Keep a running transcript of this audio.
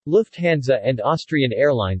Lufthansa and Austrian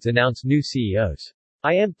Airlines announce new CEOs.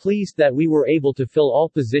 I am pleased that we were able to fill all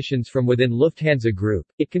positions from within Lufthansa Group.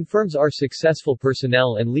 It confirms our successful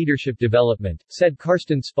personnel and leadership development, said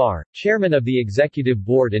Carsten Spahr, chairman of the executive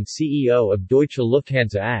board and CEO of Deutsche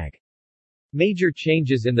Lufthansa AG. Major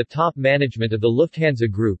changes in the top management of the Lufthansa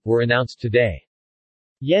Group were announced today.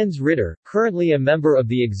 Jens Ritter, currently a member of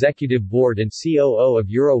the executive board and COO of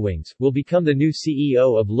Eurowings, will become the new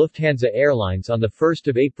CEO of Lufthansa Airlines on 1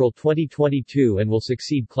 April 2022 and will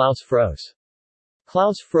succeed Klaus Froß.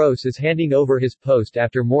 Klaus Froß is handing over his post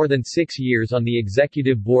after more than 6 years on the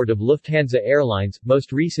executive board of Lufthansa Airlines,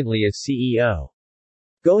 most recently as CEO.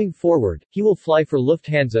 Going forward, he will fly for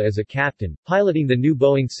Lufthansa as a captain, piloting the new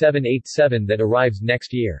Boeing 787 that arrives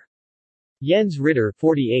next year. Jens Ritter,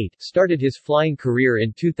 48, started his flying career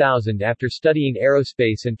in 2000 after studying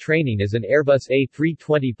aerospace and training as an Airbus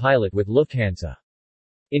A320 pilot with Lufthansa.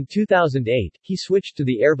 In 2008, he switched to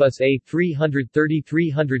the Airbus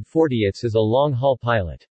A330-340 as a long-haul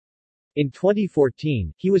pilot. In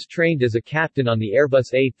 2014, he was trained as a captain on the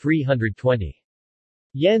Airbus A320.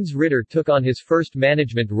 Jens Ritter took on his first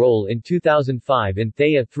management role in 2005 in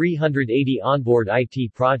Thea 380 onboard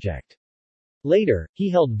IT project. Later, he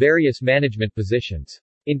held various management positions.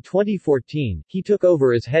 In 2014, he took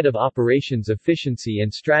over as head of operations efficiency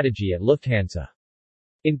and strategy at Lufthansa.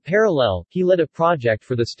 In parallel, he led a project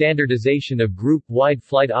for the standardization of group-wide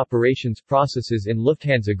flight operations processes in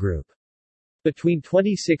Lufthansa Group. Between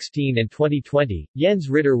 2016 and 2020,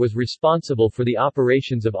 Jens Ritter was responsible for the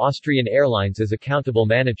operations of Austrian Airlines as accountable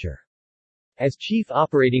manager. As Chief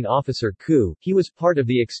Operating Officer (COO), he was part of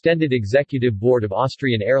the extended executive board of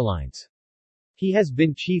Austrian Airlines. He has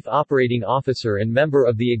been Chief Operating Officer and member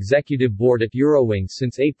of the Executive Board at Eurowings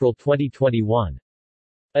since April 2021.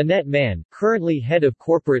 Annette Mann, currently Head of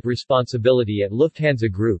Corporate Responsibility at Lufthansa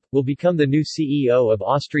Group, will become the new CEO of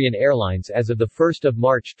Austrian Airlines as of 1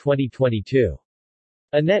 March 2022.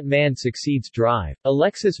 Annette Mann succeeds Drive.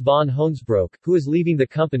 Alexis von Hoensbroek, who is leaving the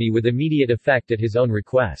company with immediate effect at his own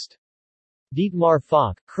request. Dietmar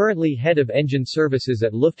Falk, currently head of engine services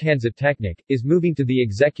at Lufthansa Technik, is moving to the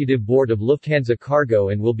executive board of Lufthansa Cargo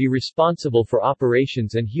and will be responsible for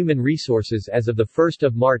operations and human resources as of 1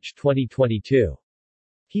 March 2022.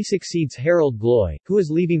 He succeeds Harald Gloy, who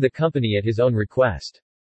is leaving the company at his own request.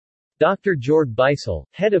 Dr. Jörg Beisel,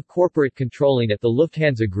 head of corporate controlling at the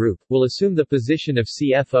Lufthansa Group, will assume the position of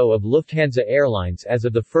CFO of Lufthansa Airlines as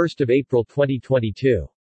of 1 April 2022.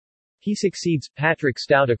 He succeeds Patrick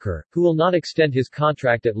Stouteker, who will not extend his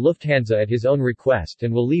contract at Lufthansa at his own request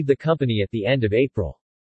and will leave the company at the end of April.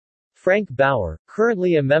 Frank Bauer,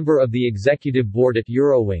 currently a member of the executive board at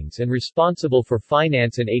Eurowings and responsible for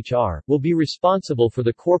finance and HR, will be responsible for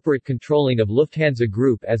the corporate controlling of Lufthansa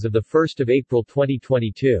Group as of 1 April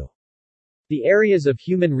 2022. The areas of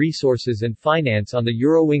human resources and finance on the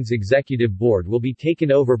Eurowings executive board will be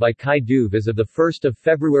taken over by Kai Duve as of 1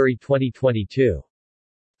 February 2022.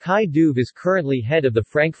 Kai Duve is currently head of the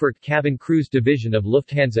Frankfurt Cabin Cruise division of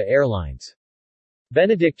Lufthansa Airlines.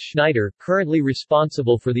 Benedikt Schneider, currently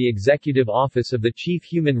responsible for the Executive Office of the Chief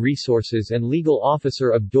Human Resources and Legal Officer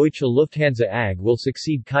of Deutsche Lufthansa AG, will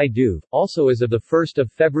succeed Kai Duve, also as of 1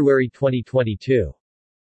 February 2022.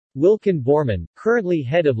 Wilken Bormann, currently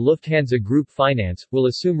head of Lufthansa Group Finance, will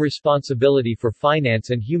assume responsibility for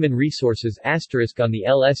finance and human resources * on the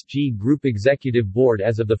LSG Group Executive Board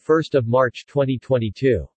as of 1 March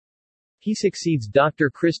 2022. He succeeds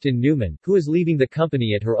Dr. Kristen Newman, who is leaving the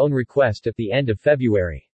company at her own request at the end of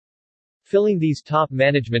February. Filling these top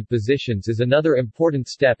management positions is another important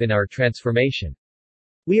step in our transformation.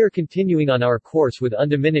 We are continuing on our course with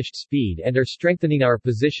undiminished speed and are strengthening our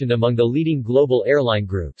position among the leading global airline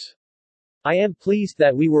groups. I am pleased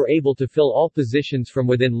that we were able to fill all positions from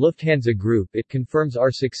within Lufthansa Group. It confirms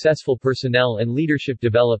our successful personnel and leadership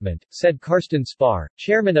development, said Carsten Spahr,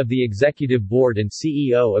 chairman of the executive board and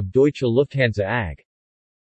CEO of Deutsche Lufthansa AG.